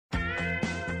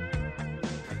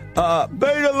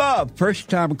Beta Love, first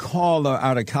time caller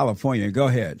out of California. Go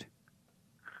ahead.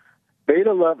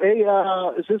 Beta Love. Hey,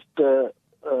 is this the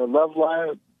Love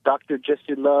Line, Dr.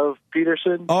 Jesse Love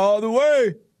Peterson? All the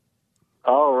way.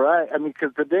 All right. I mean,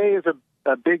 because today is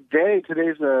a big day.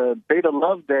 Today's a Beta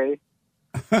Love Day.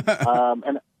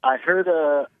 And I heard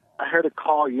a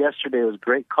call yesterday. It was a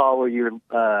great call where you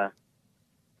were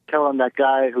telling that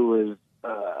guy who was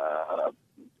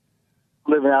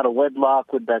living out of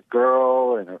wedlock with that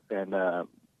girl and kind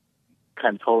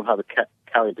of told him how to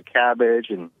carry the cabbage,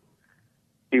 and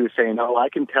he was saying, "Oh, I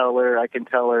can tell her. I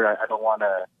don't want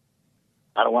to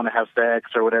have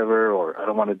sex or whatever, or I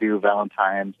don't want to do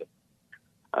Valentine's."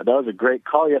 That was a great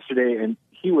call yesterday, and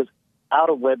he was out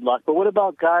of wedlock. But what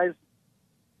about guys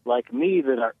like me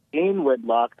that are in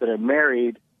wedlock, that are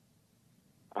married?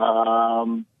 I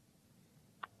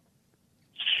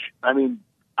mean,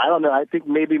 I don't know. I think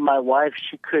maybe my wife,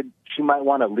 she might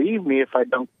want to leave me if I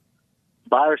don't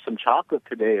buy her some chocolate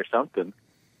today or something.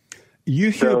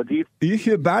 You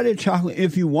should buy the chocolate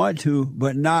if you want to,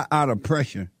 but not out of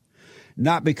pressure.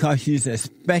 Not because she's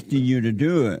expecting you to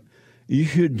do it. You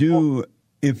should do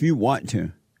if you want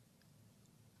to.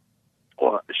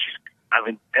 Well,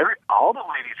 all the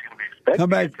ladies are going to be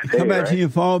expecting Come back to your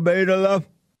phone, Beta Love.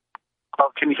 Oh,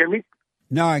 can you hear me?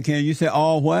 No, I can't. You say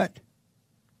all what?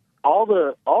 All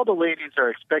the ladies are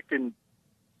expecting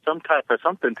some type of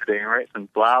something today, right? Some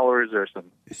flowers or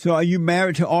some. So are you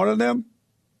married to all of them?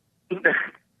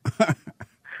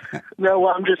 No,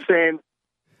 well, I'm just saying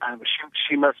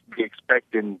she must be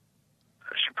expecting.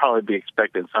 She'd probably be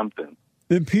expecting something.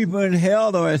 The people in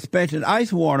hell are expecting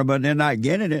ice water, but they're not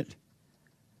getting it.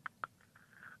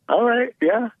 All right,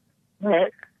 yeah, all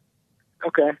right,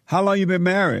 okay. How long you been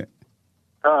married?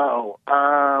 Oh,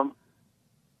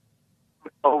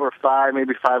 over 5,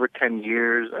 maybe 5 or 10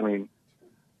 years. I mean,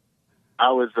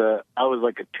 I was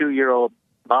like a 2-year-old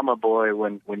mama boy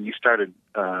when you started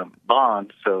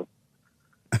Bond. So,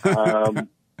 and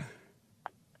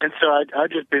so I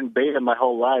just been beta my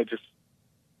whole life, just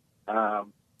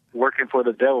working for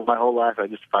the devil my whole life. I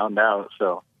just found out.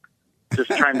 So, just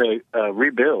trying to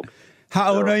rebuild.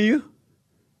 How old are you?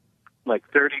 Like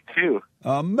 32.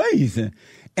 Amazing.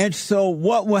 And so,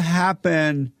 what will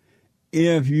happen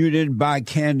if you didn't buy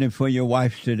candy for your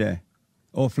wife today,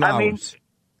 or flowers? I mean,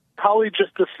 probably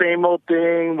just the same old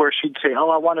thing where she'd say, "Oh,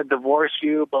 I want to divorce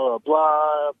you," blah, blah,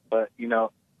 blah. But, you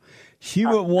know. She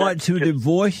would want to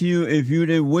divorce you if you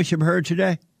didn't wish her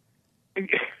today?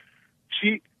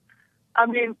 I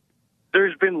mean,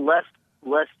 there's been less,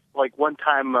 like one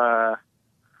time I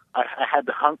had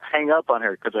to hang up on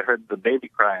her because I heard the baby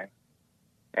crying,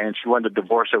 and she wanted to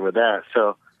divorce over that.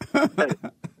 So,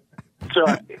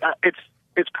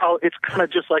 it's kind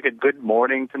of just like a good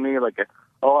morning to me, like I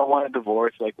want a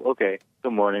divorce. Like, okay,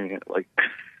 good morning. Like,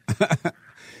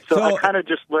 so I kind of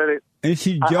just let it. Is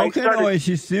she joking or is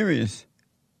she serious?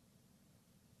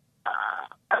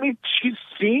 I mean, she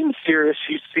seems serious.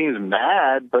 She seems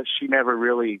mad, but she never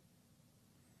really.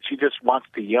 She just wants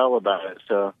to yell about it.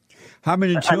 So, how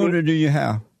many children do you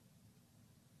have?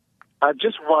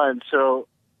 Just one. So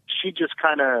she just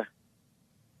kind of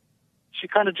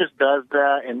just does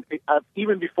that, and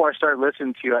even before I started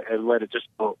listening to you, I let it just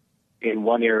go in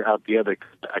one ear out the other.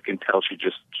 'Cause I can tell she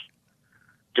just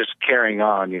carrying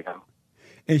on, you know.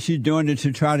 Is she doing it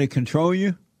to try to control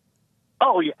you?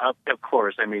 Oh yeah, of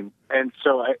course. I mean, and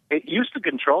so it used to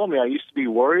control me. I used to be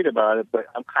worried about it, but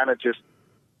I'm kind of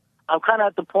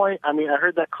at the point. I mean, I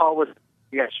heard that call with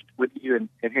you and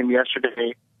him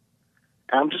yesterday.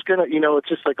 And I'm just gonna, it's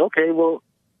just like, okay, well,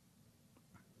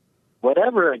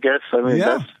 whatever, I guess. I mean,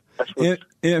 yeah. That's what.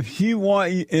 If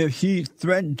she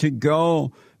threatened to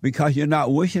go because you're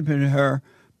not worshiping her,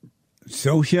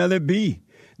 so shall it be.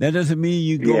 That doesn't mean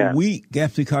you go weak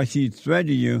just because she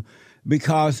threatened you.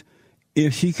 Because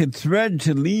if she can threaten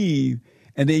to leave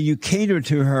and then you cater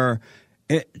to her,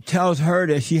 it tells her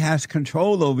that she has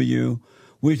control over you,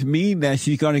 which means that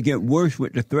she's going to get worse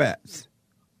with the threats.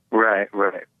 Right.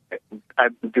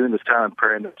 I've been doing the silent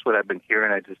prayer, and that's what I've been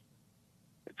hearing.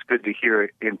 It's good to hear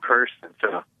it in person.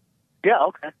 So, yeah,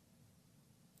 okay.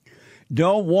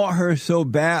 Don't want her so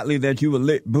badly that you will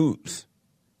lick boots.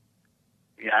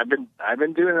 Yeah, I've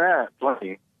been doing that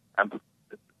plenty. I'm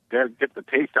got to get the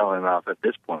taste out of my mouth at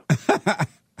this point.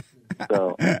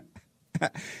 So,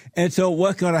 and so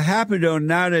what's going to happen though?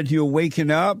 Now that you're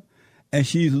waking up and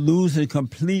she's losing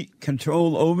complete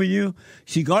control over you,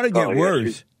 she's going to get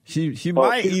worse. She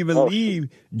might even leave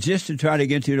just to try to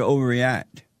get you to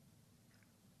overreact.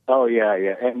 Oh yeah,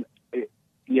 and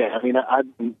I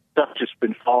mean, stuff just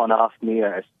been falling off me.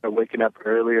 I started waking up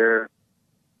earlier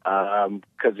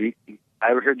because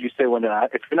I heard you say one day,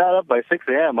 if you're not up by 6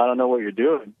 a.m., I don't know what you're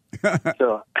doing.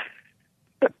 So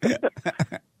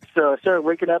I started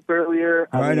waking up earlier.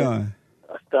 Right on.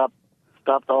 I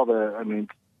stopped all the, I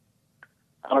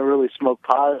don't really smoke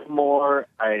pot anymore.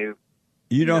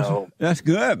 You don't, that's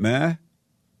good, man.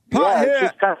 Pot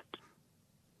here.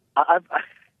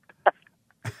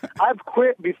 I've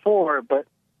quit before, but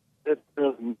this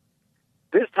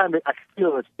time I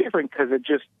feel it's different because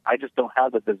I just don't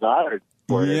have the desire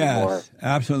for it anymore. Yes,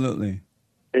 absolutely.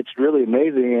 It's really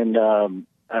amazing, and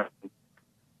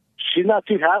she's not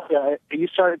too happy. You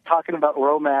started talking about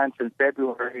romance in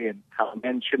February and how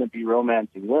men shouldn't be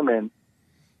romancing women,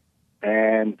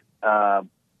 and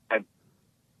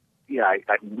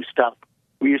we stopped.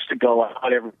 We used to go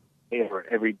out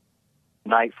every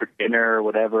night for dinner or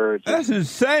whatever. That's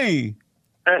insane.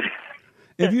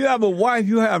 If you have a wife,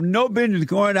 you have no business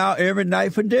going out every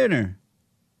night for dinner.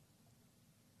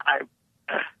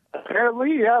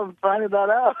 Apparently, yeah, I'm finding that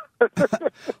out.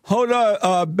 Hold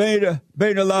on, Beta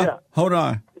Love. Yeah. Hold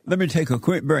on. Let me take a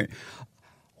quick break.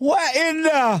 What in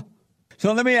the...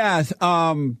 So let me ask,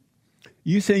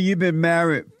 you say you've been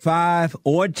married 5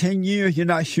 or 10 years, you're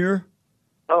not sure?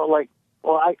 Oh,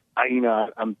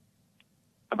 I'm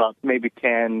about maybe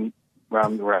 10,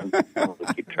 around I don't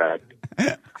really keep track.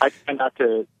 I try not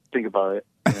to think about it.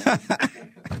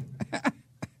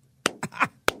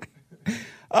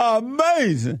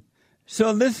 Amazing.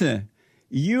 So listen,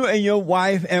 you and your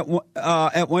wife at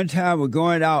one time were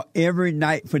going out every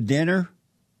night for dinner?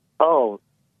 Oh,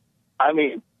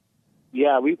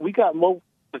 yeah, we got,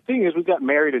 the thing is we got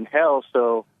married in hell,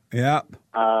 so yep.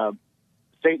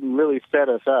 Satan really set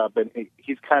us up, and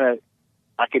he's kind of,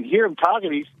 I can hear him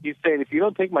talking. He's saying, if you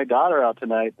don't take my daughter out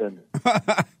tonight, then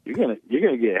you're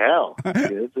gonna get hell.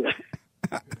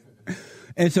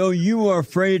 And so you were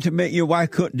afraid to make your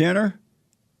wife cook dinner?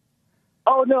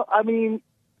 Oh no,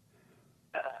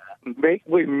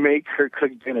 we make her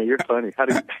cook dinner. You're funny. How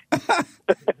do you?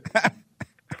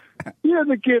 You're in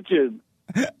the kitchen.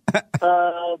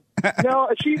 No,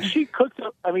 she cooks.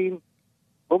 When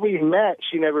we met,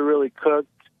 she never really cooked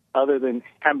other than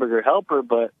Hamburger Helper,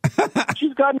 but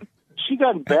she's gotten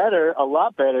better, a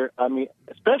lot better.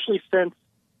 Especially since,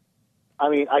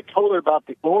 I told her about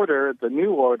the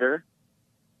new order,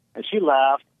 and she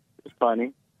laughed. It's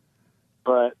funny,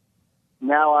 but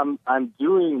now I'm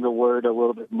doing the word a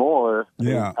little bit more.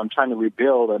 Yeah, I'm trying to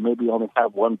rebuild. I maybe only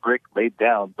have one brick laid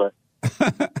down, but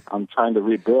I'm trying to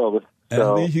rebuild.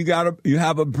 So, at least you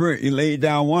have a brick. You laid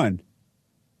down one.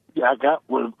 Yeah, I got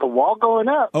the wall going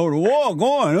up. Oh, the wall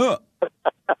going up.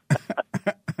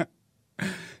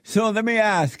 So let me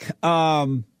ask,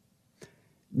 now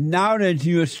that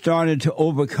you have started to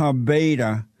overcome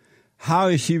Beta, how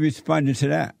is she responding to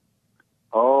that?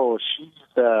 Oh, she's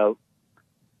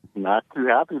not too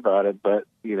happy about it, but,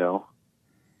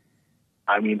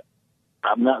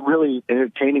 I'm not really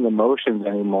entertaining emotions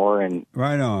anymore. And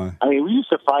right on. we used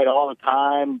to fight all the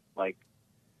time, like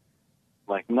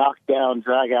knockdown,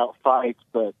 drag out fights,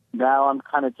 but now I'm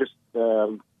kind of just,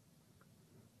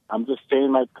 I'm just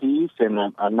saying my piece, and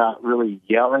I'm not really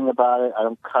yelling about it. I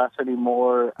don't cuss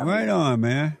anymore. Right on,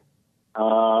 man.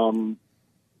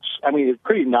 It's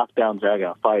pretty knockdown, drag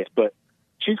out fights, but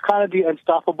she's kind of the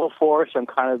unstoppable force. I'm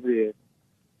kind of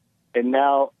and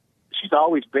now she's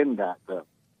always been that, though.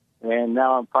 And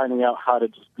now I'm finding out how to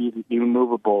just be the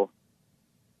immovable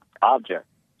object.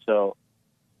 So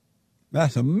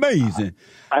that's amazing.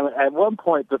 At one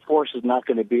point, the force is not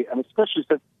going to be, especially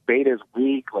since Beta's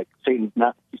weak, like Satan's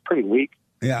he's pretty weak.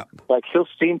 Yeah. Like, he'll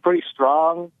seem pretty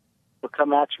strong. He'll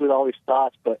come at you with all these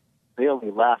thoughts, but they only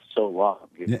last so long.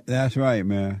 Yeah, that's right,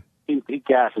 man. He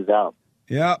gasses out.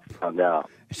 Yep. Comes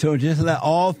out. So just let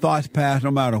all thoughts pass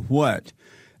no matter what.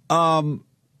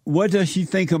 What does she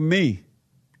think of me?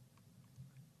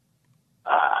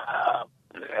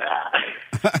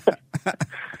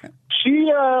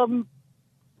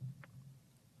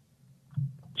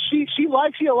 She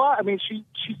likes you a lot. She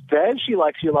says she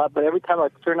likes you a lot, but every time I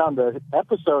turn on the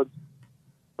episodes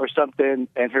or something,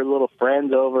 and her little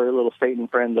Satan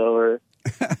friends over,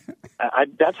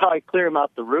 that's how I clear them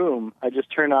out the room. I just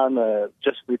turn on the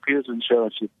Jessica Peterson show,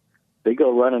 and they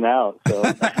go running out. So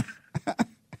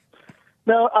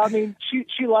no,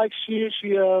 she likes you.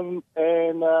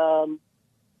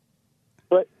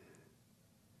 But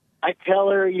I tell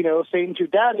her, Satan's your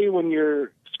daddy when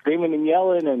you're screaming and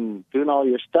yelling and doing all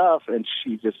your stuff, and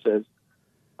she just says,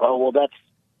 "Oh, well,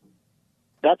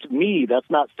 that's me. That's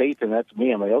not Satan. That's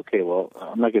me." I'm like, okay, well,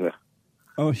 I'm not gonna.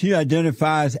 Oh, she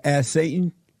identifies as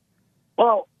Satan?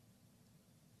 Well,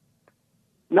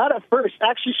 not at first.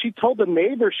 Actually, she told the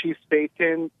neighbor she's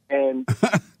Satan, and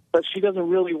but she doesn't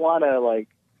really want to like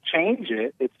change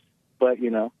it. But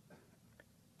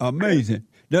Amazing.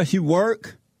 Does she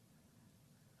work?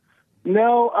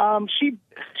 No, she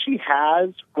has.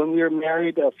 When we were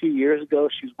married a few years ago,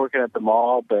 she was working at the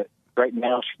mall, but right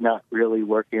now she's not really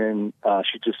working.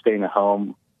 She's just staying at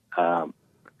home. I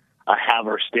have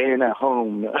her staying at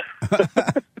home.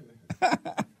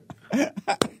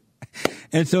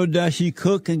 And so does she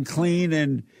cook and clean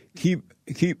and keep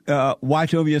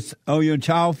watch over your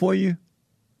child for you?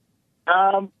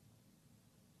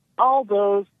 All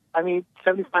those. I mean,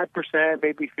 75%,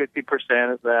 maybe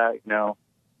 50% of that.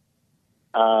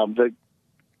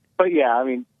 But yeah, I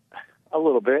mean, a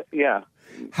little bit. Yeah.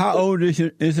 How old is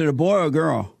it? Is it a boy or a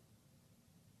girl?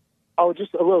 Oh,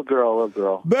 just a little girl.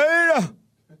 Beta.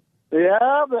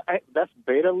 Yeah, that's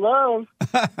beta love.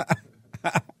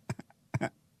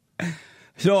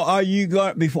 So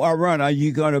before I run, are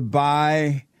you going to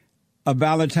buy a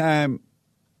Valentine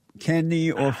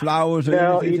candy or flowers or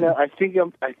anything? No, I think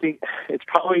it's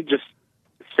probably just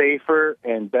safer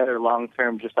and better long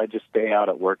term. I just stay out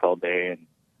at work all day, and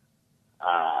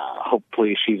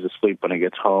hopefully she's asleep when I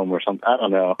get home or something. I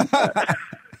don't know.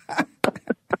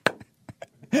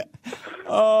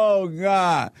 Oh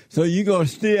God! So you're gonna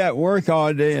stay at work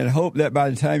all day and hope that by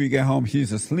the time you get home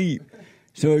she's asleep,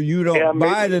 so you don't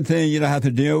buy the thing, you don't have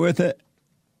to deal with it.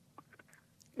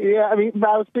 Yeah, I mean,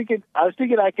 I was thinking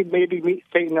I could maybe meet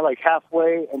Satan like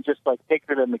halfway and just like take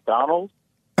her to McDonald's.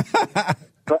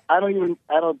 But I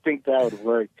don't think that would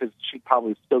work because she'd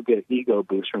probably still get an ego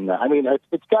boost from that. I mean,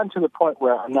 it's gotten to the point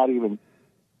where I'm not even.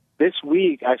 This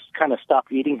week, I kind of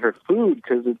stopped eating her food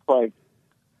because it's like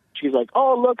she's like,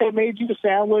 "Oh, look, I made you the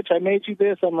sandwich. I made you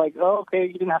this." I'm like, "Oh, okay,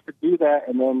 you didn't have to do that."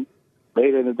 And then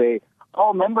later in the day,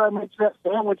 "Oh, remember I made you that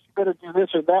sandwich? You better do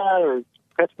this or that, or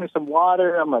fetch me some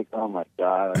water." I'm like, "Oh my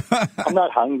God, I'm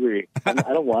not hungry. I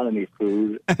don't want any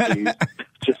food. Please.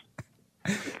 Just."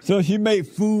 So she made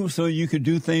food so you could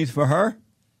do things for her?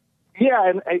 Yeah,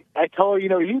 and I told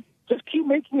her, you just keep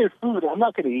making your food. I'm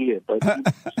not going to eat it, but you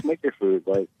just make your food.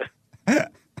 Like,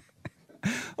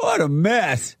 what a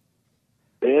mess.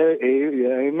 Yeah,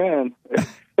 amen.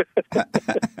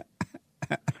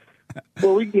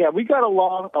 Well, we got a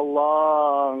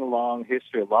long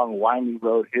history, a long windy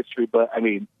road history. But I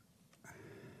mean,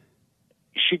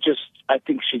 I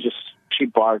think she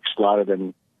barks louder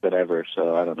than ever.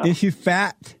 So I don't know. Is she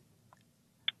fat?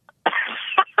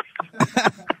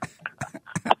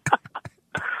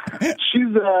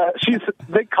 She's.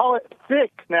 They call it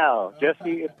thick now,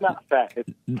 Jesse. It's not fat. It's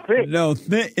thick. No,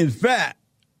 thick is fat.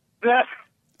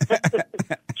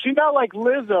 She's not like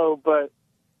Lizzo, but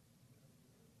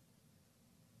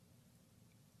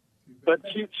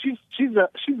she's a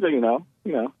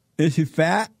Is she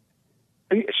fat?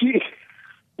 She.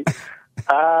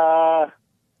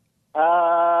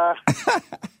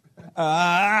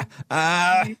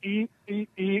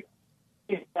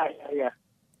 Yeah.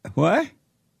 What?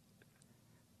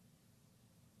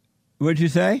 What'd you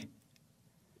say?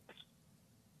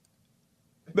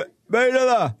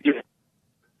 Beta.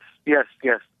 Yes.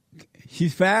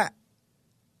 She's fat?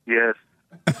 Yes.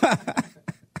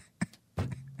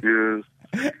 Yes.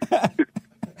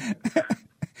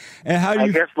 And how do you? I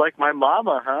guess like my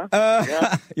mama, huh?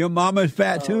 Yeah. Your mama's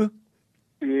fat too?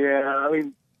 Yeah, I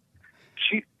mean,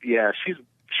 she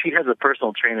has a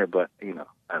personal trainer, but I don't know,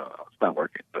 it's not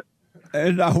working. But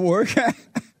it's not working.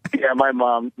 Yeah, my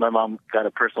mom got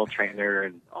a personal trainer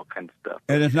and all kinds of stuff.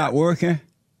 And it's not working?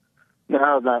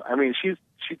 No, not. I mean, she's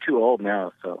too old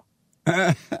now, so.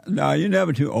 No, you're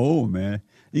never too old, man.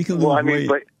 You can lose weight.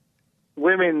 But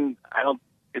women,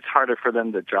 it's harder for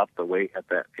them to drop the weight at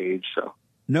that age, so.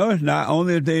 No, it's not.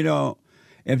 Only if they don't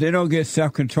get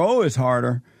self-control, it's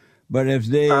harder. But if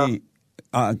they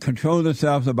control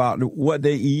themselves about what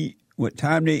they eat, what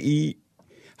time they eat,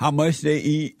 how much they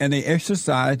eat, and they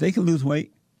exercise, they can lose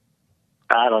weight.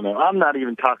 I don't know. I'm not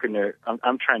even talking to her.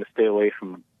 I'm trying to stay away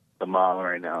from the mom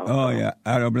right now. Oh, yeah.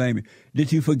 I don't blame you.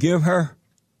 Did you forgive her?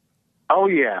 Oh,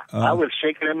 yeah. I was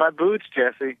shaking in my boots,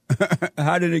 Jesse.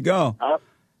 How did it go?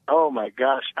 Oh, my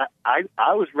gosh. I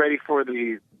was ready for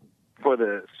the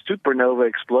supernova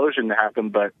explosion to happen,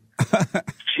 but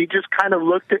she just kind of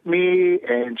looked at me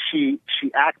and she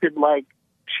acted like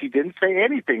she didn't say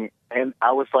anything. And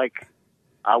I was like,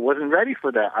 I wasn't ready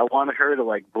for that. I wanted her to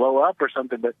like blow up or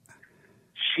something, but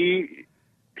she's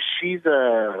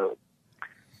an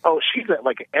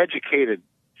educated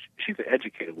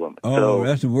woman. Oh, so,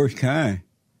 that's the worst kind.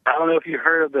 I don't know if you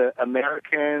heard of the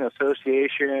American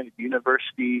Association of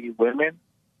University Women.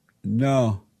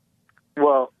 No.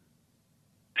 Well,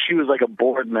 she was like a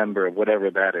board member of whatever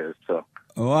that is. So.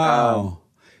 Wow.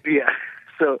 Yeah.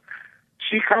 So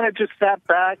she kind of just sat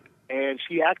back and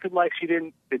she acted like she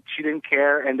didn't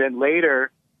care. And then later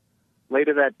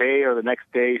that day or the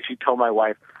next day, she told my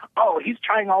wife, "Oh, he's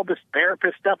trying all this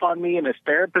therapist stuff on me, and his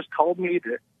therapist told me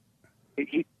to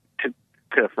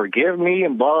forgive me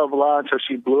and blah blah blah." And so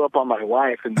she blew up on my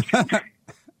wife, and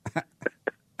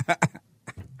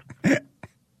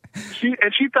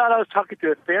she thought I was talking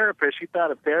to a therapist. She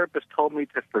thought a therapist told me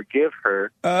to forgive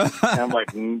her. And I'm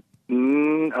like,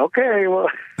 okay, well.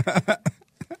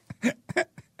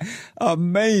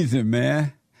 Amazing,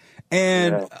 man.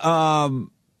 And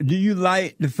do you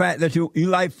like the fact that you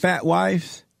like fat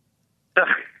wives?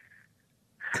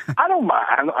 I don't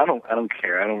mind. I don't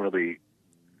care. I don't really.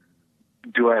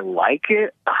 Do I like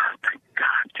it? Oh,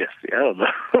 God, Jesse, I don't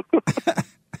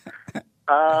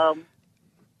know.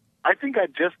 I think I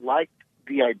just liked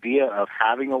the idea of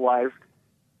having a wife.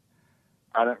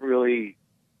 I didn't really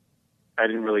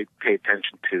pay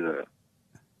attention to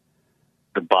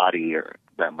the body or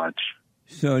that much.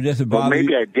 So it doesn't bother you?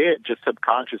 Maybe I did, just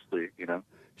subconsciously, you know.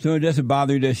 So it doesn't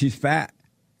bother you that she's fat?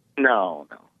 No.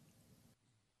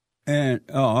 And,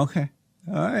 okay.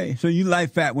 All right. So you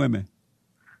like fat women?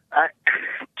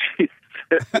 Jesus.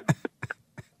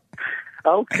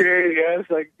 Okay,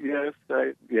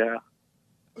 yeah.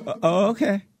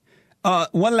 Okay.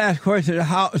 One last question.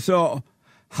 How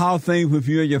things with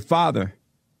you and your father?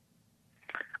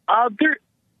 It's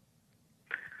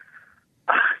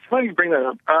funny you bring that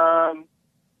up.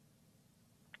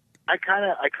 I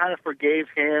kind of forgave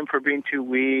him for being too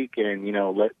weak and, you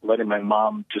know, letting my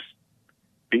mom just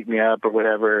beat me up or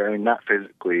whatever. I mean, not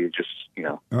physically, just, you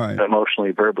know, right.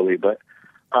 Emotionally, verbally, but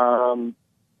and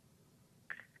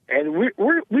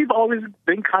we've always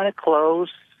been kind of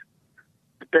close.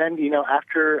 But then, you know,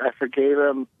 after I forgave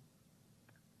him,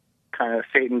 kind of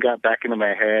Satan got back into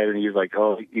my head, and he was like,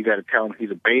 "Oh, you got to tell him he's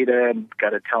a beta, and got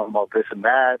to tell him all this and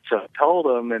that." So I told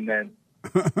him, and then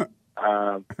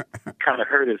kind of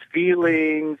hurt his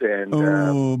feelings.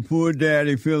 And poor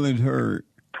daddy, feelings hurt.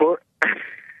 Poor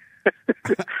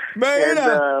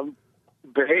beta, and,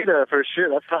 beta for sure.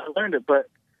 That's how I learned it. But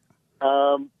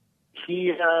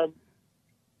he.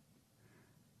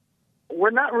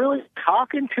 We're not really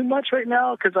talking too much right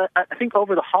now because I think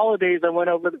over the holidays I went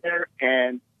over there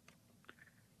and,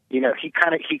 you know, he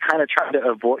kind of tried to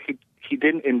avoid. He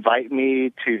didn't invite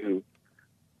me to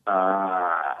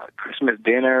Christmas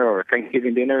dinner or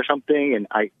Thanksgiving dinner or something, and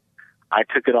I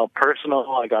took it all personal.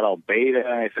 I got all beta.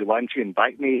 And I said, "Why didn't you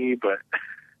invite me?" But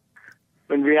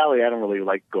in reality, I don't really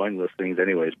like going to those things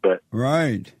anyways. But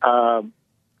right, I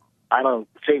don't.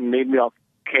 Satan made me all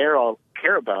care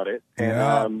about it, and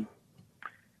yeah.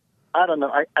 I don't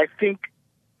know. I think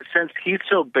since he's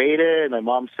so beta and my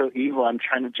mom's so evil, I'm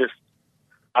trying to just.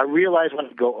 I realize when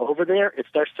I go over there, it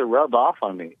starts to rub off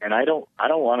on me, and I don't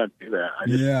want to do that.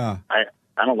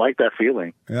 I don't like that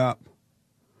feeling. Yeah.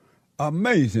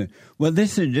 Amazing. Well,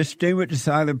 listen, just stay with the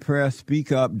silent prayer,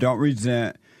 speak up, don't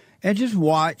resent, and just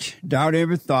watch, doubt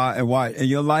every thought, and watch, and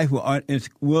your life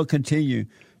will continue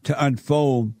to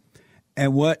unfold,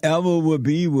 and whatever will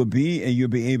be, and you'll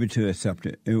be able to accept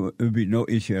it. It will be no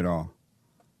issue at all.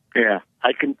 Yeah,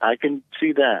 I can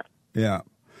see that. Yeah.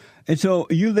 And so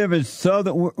you live in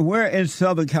where in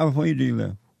Southern California do you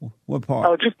live? What part?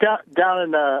 Oh, just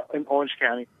down in Orange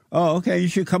County. Oh, okay. You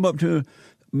should come up to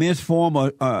Men's Forum,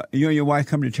 or you and your wife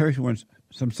come to church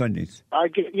some Sundays.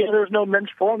 There's no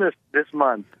Men's Forum this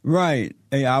month. Right.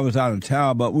 Hey, I was out of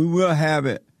town, but we will have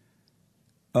it.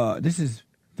 This is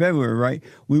February, right?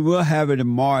 We will have it in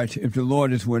March if the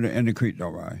Lord is willing and the creek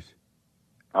don't rise.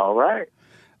 All right.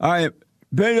 All right.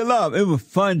 Baby love, it was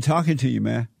fun talking to you,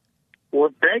 man.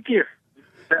 Well, thank you.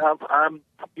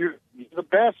 You're the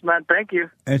best, man. Thank you.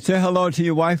 And say hello to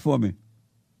your wife for me.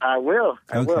 I will.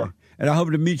 I will. And I hope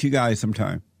to meet you guys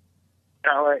sometime.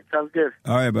 All right. Sounds good.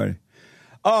 All right, buddy.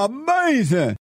 Amazing.